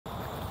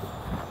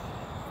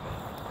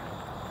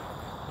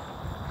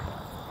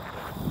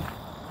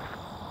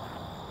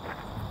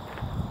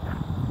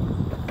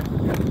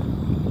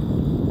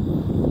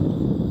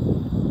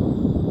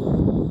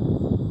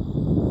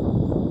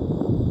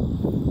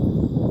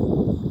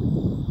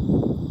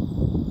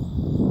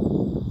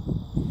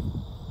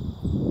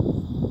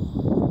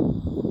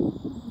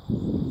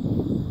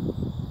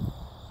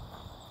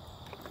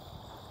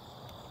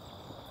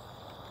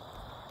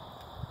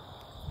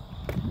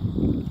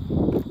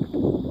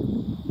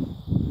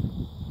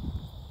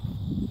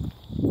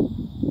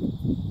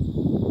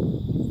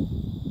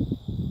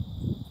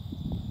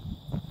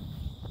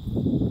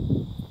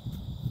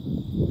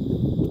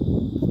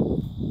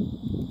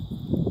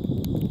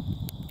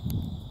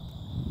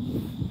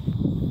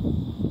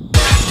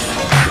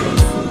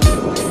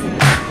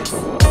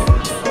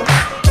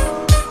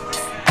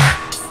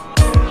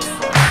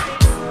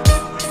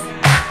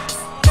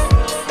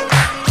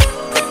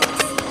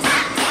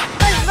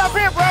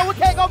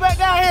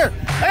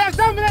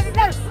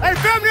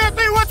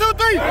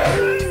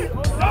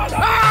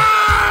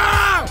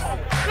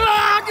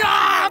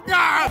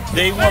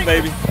Day one,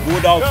 baby.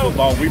 Bulldogs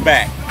football. We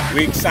back.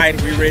 We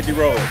excited. We ready to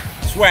roll.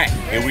 Swag.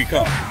 Here we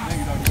come.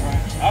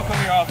 I'll come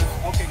to your office.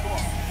 Okay, come on.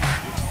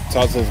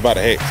 Talk to us about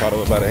the hat. Talk to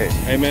us about the hat.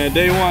 Hey, man,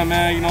 day one,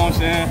 man. You know what I'm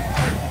saying?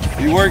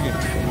 We working.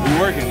 We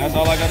working. That's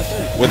all I got to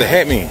say. What the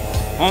hat mean?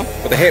 Huh?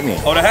 What the hat mean?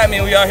 Oh, the hat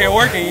mean we out here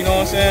working. You know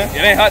what I'm saying?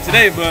 It ain't hot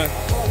today, but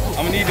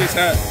I'm going to need this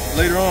hat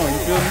later on. You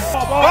feel me?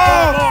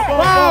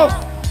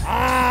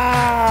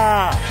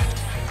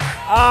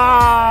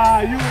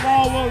 You was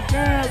almost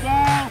there,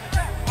 man.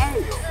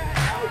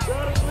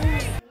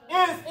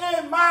 It's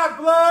in my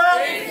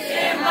blood. It's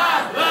in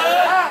my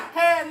blood. I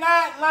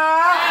cannot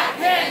lie. I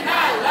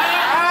cannot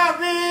lie. I'll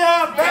be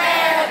a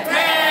bad,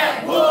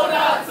 bad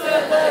bulldog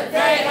till the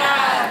day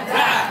I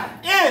die.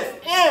 It's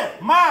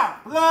in my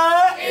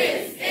blood.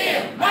 It's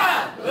in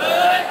my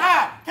blood.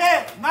 I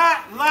cannot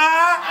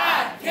lie.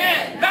 I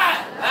cannot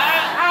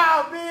lie.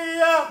 I'll be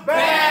a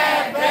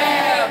bad,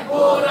 bad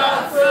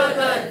bulldog till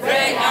the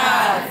day I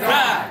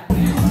die.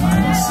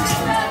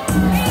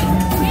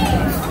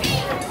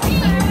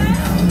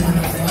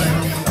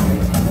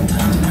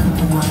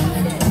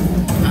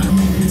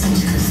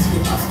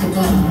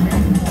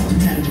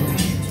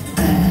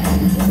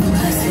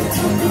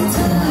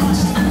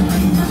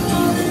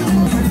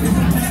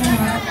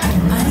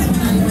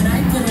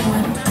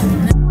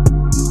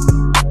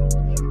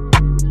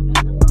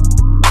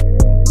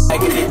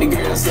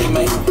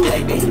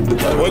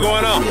 What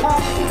going on?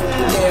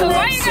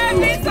 Why you gotta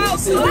be so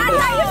slow? I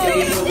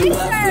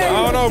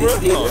don't know, bro.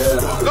 Go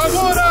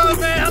Bulldogs,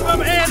 man. I'm from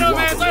AAMU,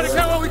 man. So to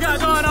show what we got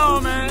going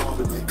on, man.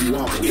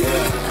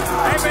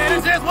 Hey, man,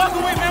 it's just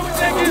welcome week, man. We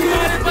take this,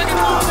 man. It's fucking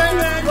cool, man.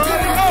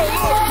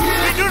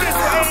 We do this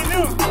at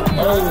AAMU.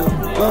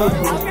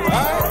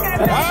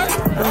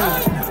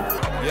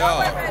 Yeah.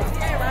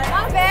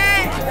 My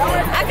bad.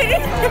 I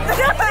couldn't.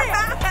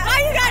 Why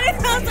you gotta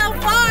go so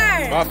far?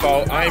 My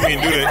fault. I ain't mean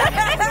to do that.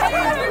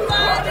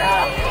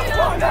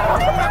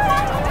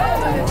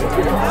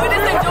 We're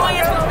just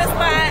enjoying the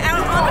spot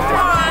out on the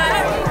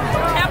pond,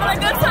 having a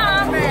good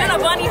time, and a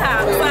bunny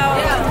hop. So,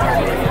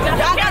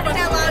 y'all got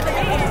that line to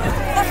me.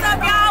 What's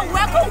up, y'all?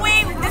 Welcome,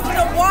 this is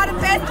the Water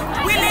Fest.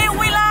 We live,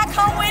 we lie,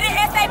 come with it.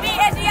 SAB,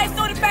 SGA,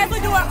 Student Fest, we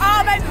do it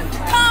all, baby.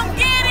 Come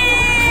get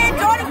it!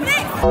 Jordan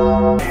 6.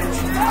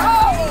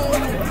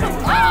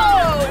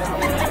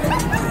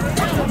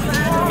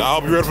 Now, I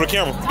hope you're ready for the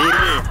camera. Do it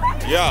again.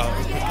 Yeah.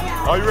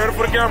 Are you ready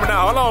for the camera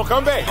now? Hold on,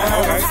 come back.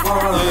 Okay.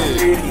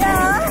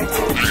 Yeah.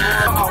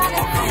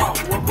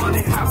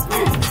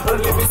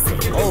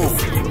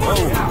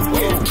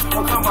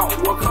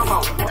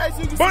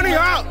 Bunny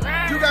hop!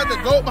 You got the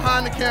goat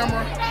behind the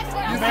camera.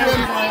 You feel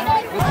me?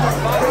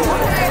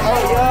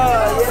 Oh,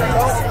 Yeah.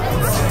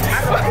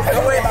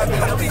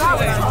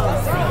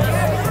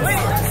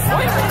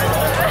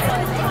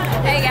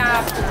 Hey,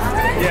 y'all.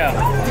 Yeah.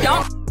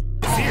 Don't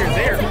See her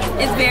there.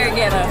 It's very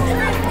ghetto.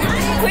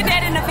 Put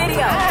that in the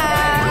video.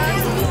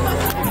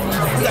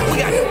 We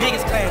got the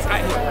biggest class out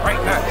here right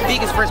now.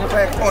 Biggest freshman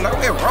class. Come on,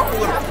 we're wrong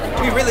with them.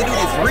 We really do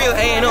this real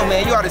A&M,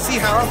 man. You ought to see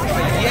how I'm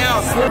feeling. Yeah.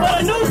 For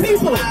the new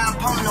people,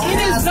 it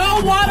is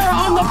no water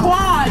on the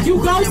quad. You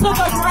go to the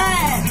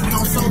grass.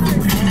 Go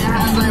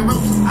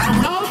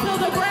to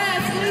the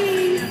grass,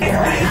 please.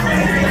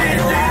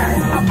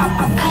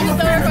 You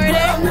still recording?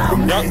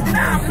 Yup.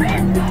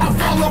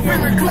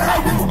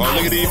 Oh,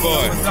 look at these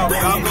boys.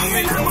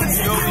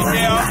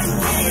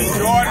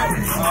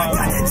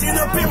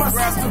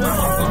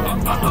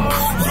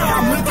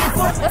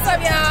 What's up,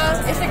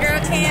 y'all? It's your girl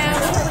Cam.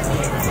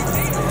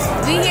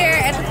 We here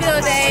at the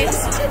field day.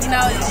 You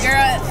know,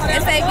 girl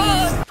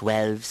SAB.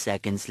 12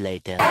 seconds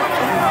later.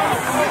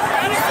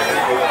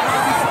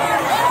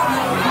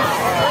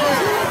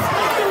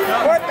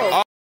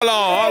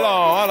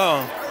 Hold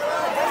on.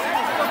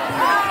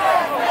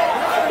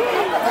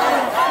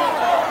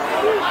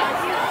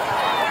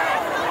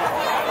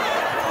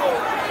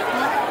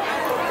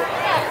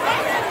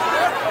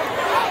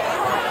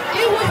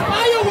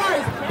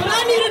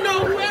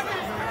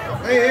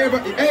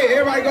 Hey,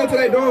 everybody go to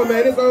that dorm,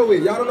 man. It's over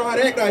with. Y'all don't know how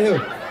to act out here.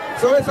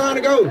 So it's time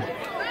to go.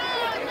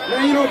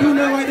 Man, you don't do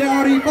nothing like that.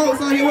 All these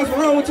folks out here, what's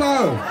wrong with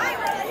y'all?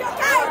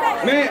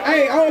 Man,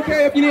 hey, I don't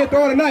care if you need to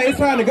throw it tonight. It's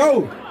time to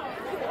go.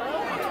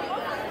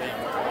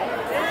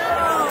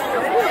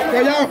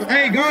 So y'all,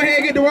 hey, go ahead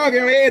and get to walking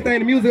on everything.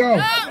 The music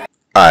off.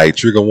 All right,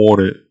 trigger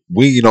warning.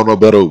 We don't know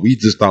better. We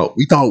thought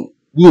we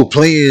were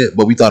playing,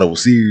 but we thought it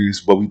was serious,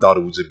 but we thought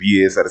it was just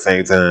BS at the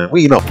same time.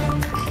 We know.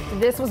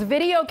 This was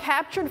video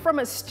captured from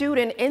a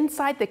student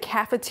inside the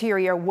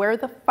cafeteria where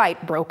the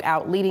fight broke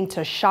out, leading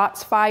to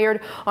shots fired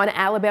on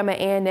Alabama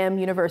A&M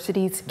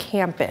University's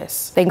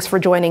campus. Thanks for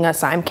joining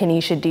us. I'm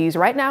Kenesha Dees.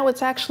 Right now,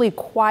 it's actually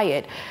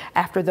quiet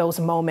after those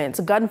moments.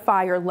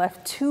 Gunfire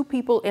left 2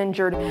 people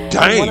injured.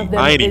 Dang,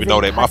 I ain't even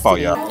know that. My fault,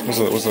 y'all. What's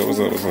up?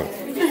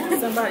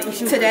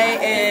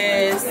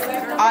 Today is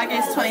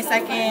August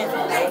 22nd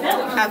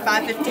at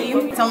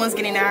 5:15. Someone's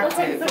getting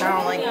active, and I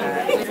don't like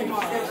that.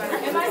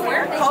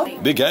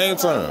 Big game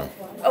time.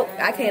 Oh,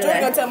 I can't lie.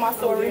 You gonna tell my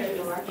story?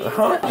 You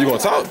gonna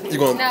talk? You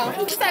gonna? No.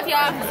 What's up,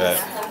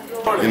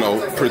 y'all? You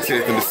know,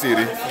 protecting the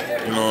city.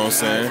 You know what I'm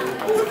saying?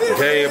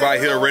 Okay, everybody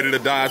here ready to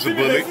dodge a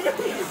bullet.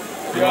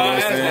 You know what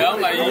I'm saying? I'm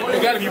like,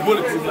 you gotta be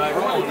bulletproof.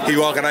 Like, he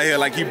walking out here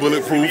like he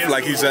bulletproof,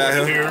 like he's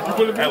out here. At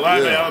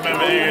live at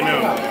Alabama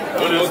A&M.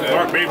 What does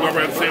Mark Baker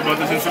have to say about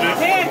this incident?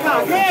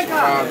 Hancock.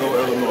 Chicago,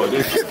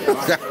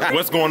 Illinois.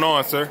 What's going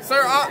on, sir?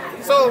 Sir,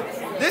 so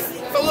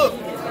look,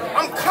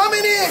 I'm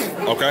coming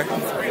in. Okay.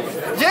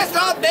 Just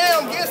drop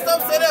down, get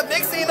stuff set up.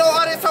 Next thing you know,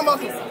 all this talking about,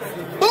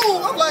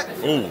 boom. I'm like,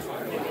 ooh,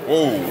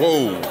 whoa,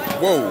 whoa,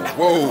 whoa,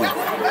 whoa.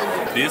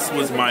 This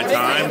was my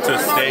time to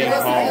stay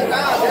home.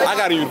 I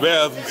got to use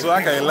bathroom, so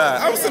I can't lie.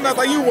 I was sitting there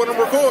like, you want to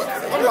record?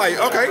 I'm like,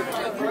 okay.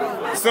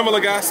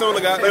 Similar guy.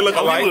 They look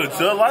alike. You look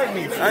just like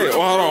me. Hey,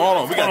 well, hold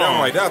on. We got that one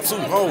like that too.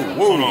 Oh,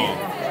 whoa,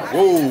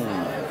 whoa.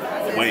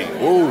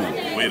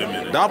 Wait a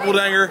minute.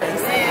 Doppelganger.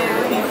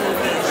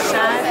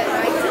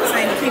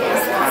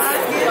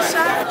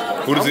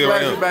 Who does it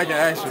right now? Back in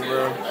action,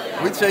 bro.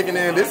 We checking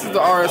in. This is the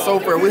RSO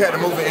prayer. We had to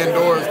move it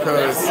indoors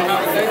because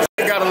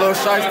we got a little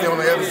shiesty on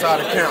the other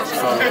side of camp.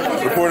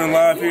 So. Reporting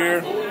live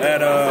here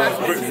at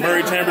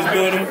Murray Chambers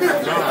building.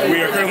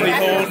 We are currently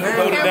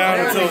holding down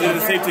until it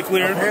is safe to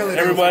clear.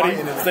 Everybody,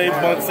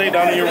 stay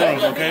down in your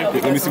rooms, okay?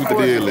 Let me see what the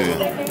deal is.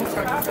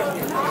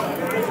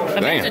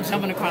 Damn. They're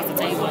jumping across the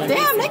table.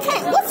 Damn, they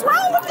can't. What's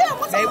wrong with them?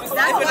 What's wrong with them?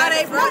 That's why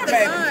they brought the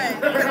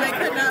gun. They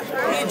could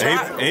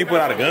not. He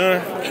put out a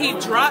gun. He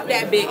dropped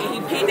that bit and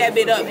he picked that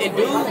bit up. And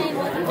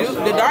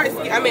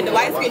the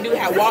light skinned dude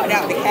had walked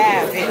out the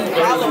cab and he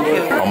followed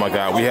him. Oh my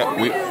God,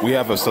 we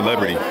have a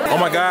celebrity. Oh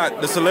my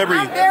God, the celebrity.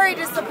 I'm very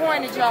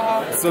disappointed,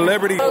 y'all.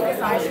 Celebrity.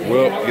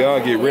 Well, y'all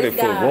get ready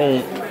for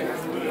room.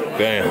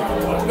 Damn.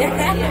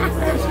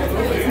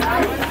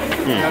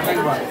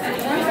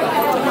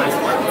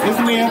 It's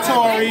me and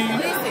Tori.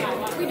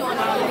 We doing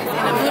all this in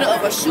the middle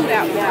of a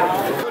shootout,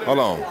 y'all. Hold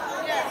on.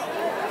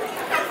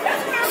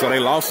 So they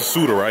lost a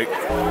shooter, right?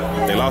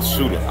 They lost a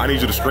shooter. I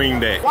need you to scream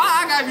that. Why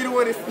I gotta be the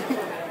one that's...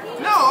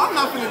 No, I'm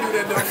not finna do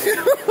that though.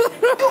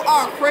 You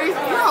are crazy.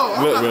 No.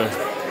 Look, man.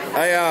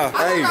 Hey,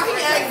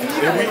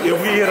 if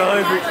we hit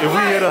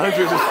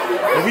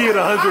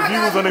 100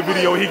 views on the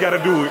video, he gotta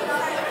do it.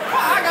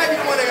 I gotta be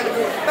the one that gotta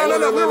do it.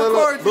 No, we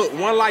record. Look,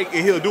 one like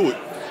and he'll do it.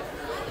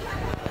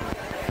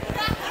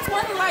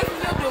 20 likes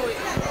and you'll do it.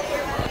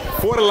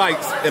 40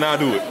 likes and I'll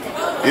do it.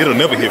 It'll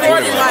never hit 40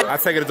 likes. I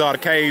take it to all the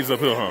caves up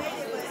here, huh?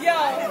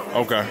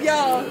 Yo. Okay.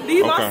 Yo,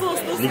 these my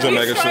sisters. We just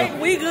making sure.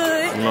 We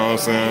good. You know what I'm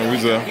saying? We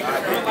just.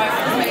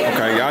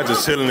 Okay, y'all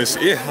just chilling this.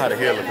 Yeah, how the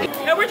hell is it?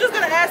 And we're just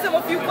gonna ask him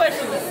a few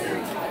questions.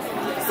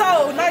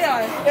 So,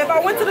 Nayan, if I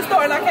went to the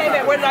store and I came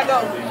back, where did I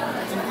go?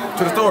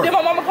 To the store. Did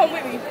my mama come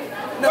with me?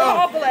 No. Where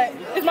my uncle at?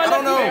 Is my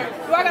nephew there?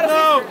 Do I gotta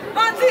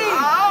Auntie!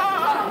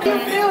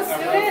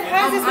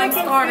 I'm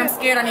scared. I'm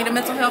scared. I need a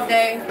mental health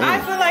day. I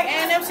feel like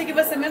A&M should give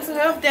us a mental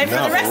health day for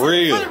the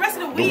rest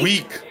of the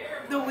week.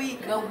 The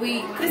week.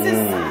 This is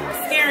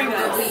scaring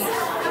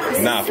us.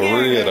 Nah, for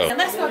real though. And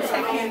let's go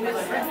check in with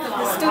the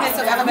students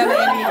of Alabama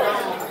A&M.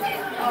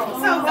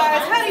 So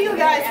guys, how do you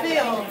guys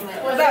feel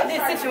about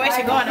this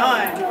situation going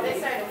on?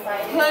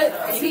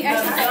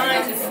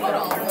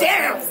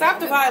 Down! Stop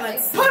the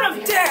violence. Put them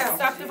down!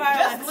 Stop the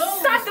violence.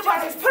 Stop the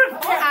violence. Put them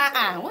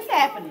down. What's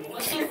happening?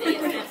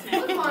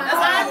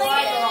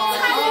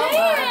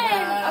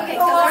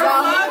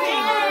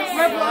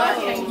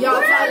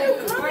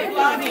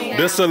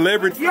 The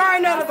celebrity. You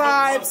already know the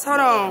vibes. Hold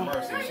on.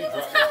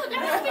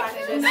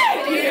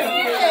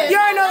 You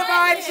already know the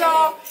vibes,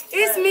 y'all.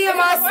 It's me and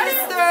my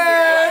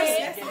sisters.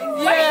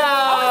 Yeah.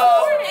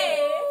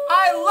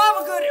 I love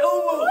a good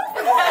ooh.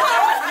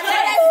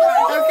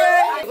 Okay?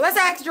 Let's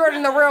ask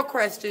Jordan the real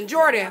question.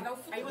 Jordan,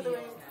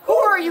 who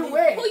are you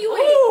with? Who you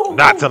with?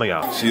 Not telling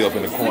y'all. She up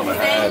in the corner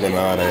hiding and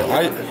all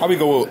that. How we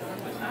go with?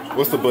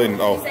 What's the button?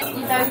 Oh.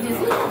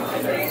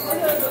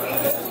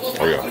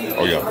 Oh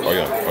yeah.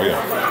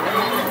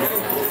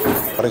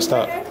 How they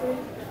stop?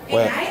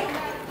 What?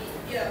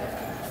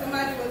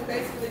 Somebody was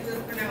basically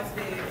just pronounced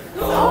dead.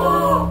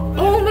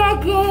 Oh my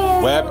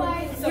God. What?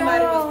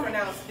 Somebody was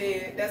pronounced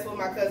dead. That's what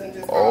my cousin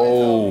just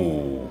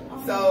Oh.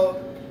 So,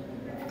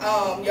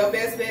 your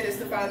best bet is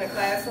to find a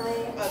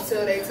classroom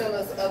until they tell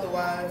us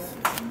otherwise.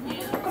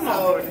 Come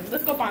on,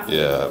 let's go find some.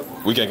 Yeah,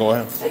 we can't go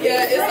in.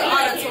 Yeah, it's an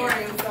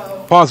auditorium,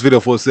 so. Pause video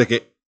for a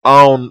second.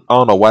 I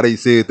don't know why they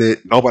said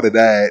that. Nobody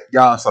died.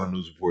 Y'all saw the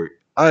news report.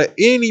 It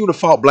ain't even the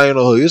fault blame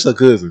on her. It's her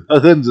cousin. Her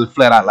cousin just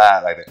flat out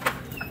lied like that.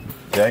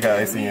 Yeah, I got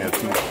ACN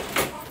too.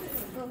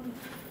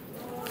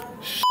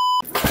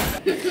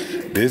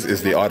 This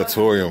is the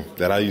auditorium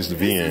that I used to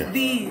be in.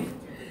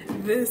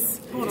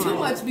 Too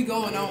much be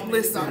going on.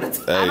 Listen,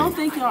 Hey. I don't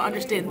think y'all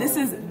understand. This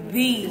is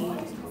the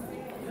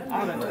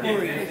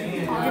auditorium.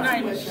 You're not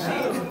even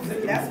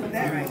That's what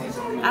that right there.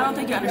 I don't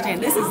think you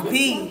understand. This is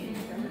the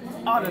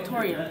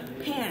auditorium.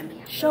 Pan.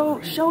 Show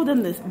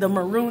them the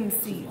maroon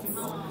seats.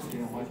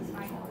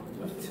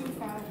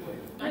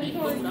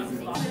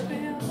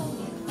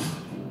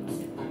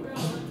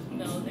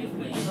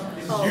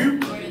 You?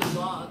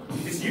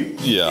 It's you?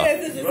 Yeah.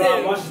 Yes, this is Bro, I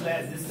it. watched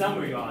this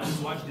summer, y'all. I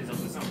just watched this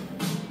over the summer.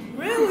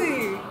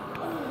 Really?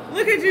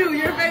 Look at you.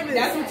 You're famous.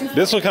 That's what you.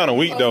 This one kind of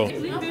weak though.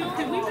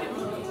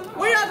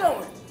 Where y'all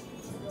going?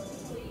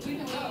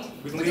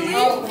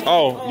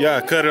 Oh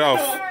yeah, cut it off.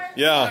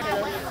 Yeah.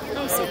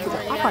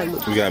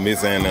 We got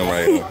Miss Annam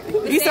right here.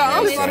 You saw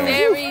I'm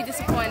very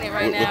disappointed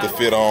right now. With the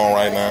fit on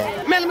right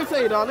now. Man, let me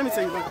tell you, dog. Let me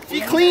tell you, dog.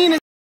 She clean as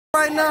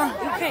right now.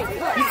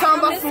 You talking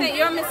about some?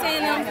 You're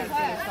missing them.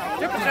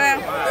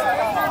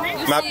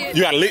 Now,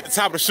 you gotta lick the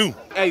top of the shoe.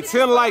 Hey,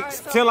 10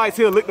 likes till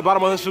lick the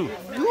bottom of her shoe.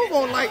 You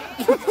gonna like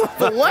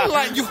the one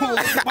like you gonna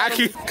like. I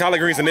keep collard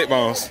greens and neck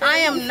bones. I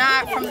am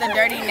not from the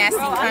dirty, nasty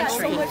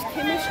country.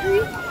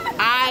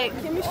 I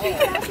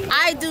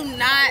do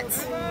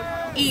not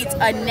eat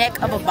a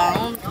neck of a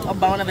bone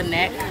of a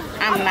neck.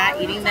 I'm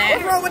not eating that.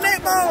 What's wrong with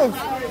neck bones?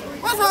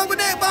 What's wrong with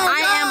neck bones?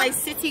 I am a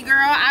city girl.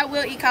 I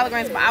will eat collard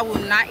greens, but I will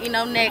not eat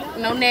no neck,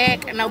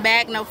 no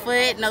back, no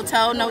foot, no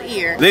toe, no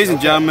ear. Ladies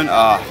and gentlemen,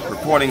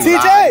 reporting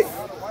live.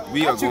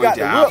 We are going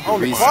to have to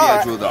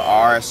reschedule the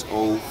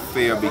RSO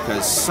fair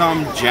because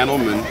some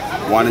gentlemen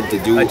wanted to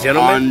do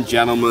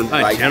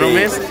ungentleman-like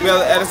things. Well,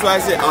 that's why I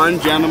said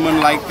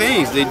ungentleman-like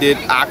things. They did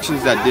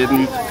actions that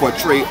didn't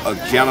portray a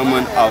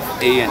gentleman of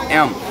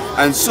A&M.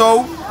 And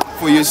so,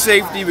 for your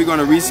safety, we're going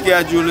to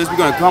reschedule this. We're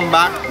going to come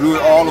back, do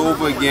it all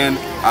over again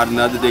at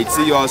another date.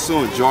 See y'all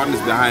soon. Jordan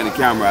is behind the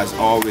camera as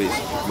always.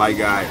 My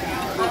guy.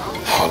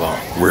 Hold on,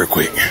 real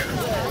quick.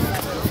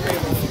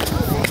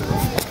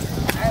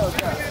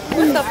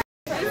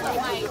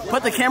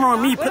 Put the camera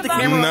on me. Put the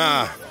camera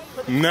on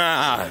me.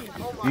 Nah.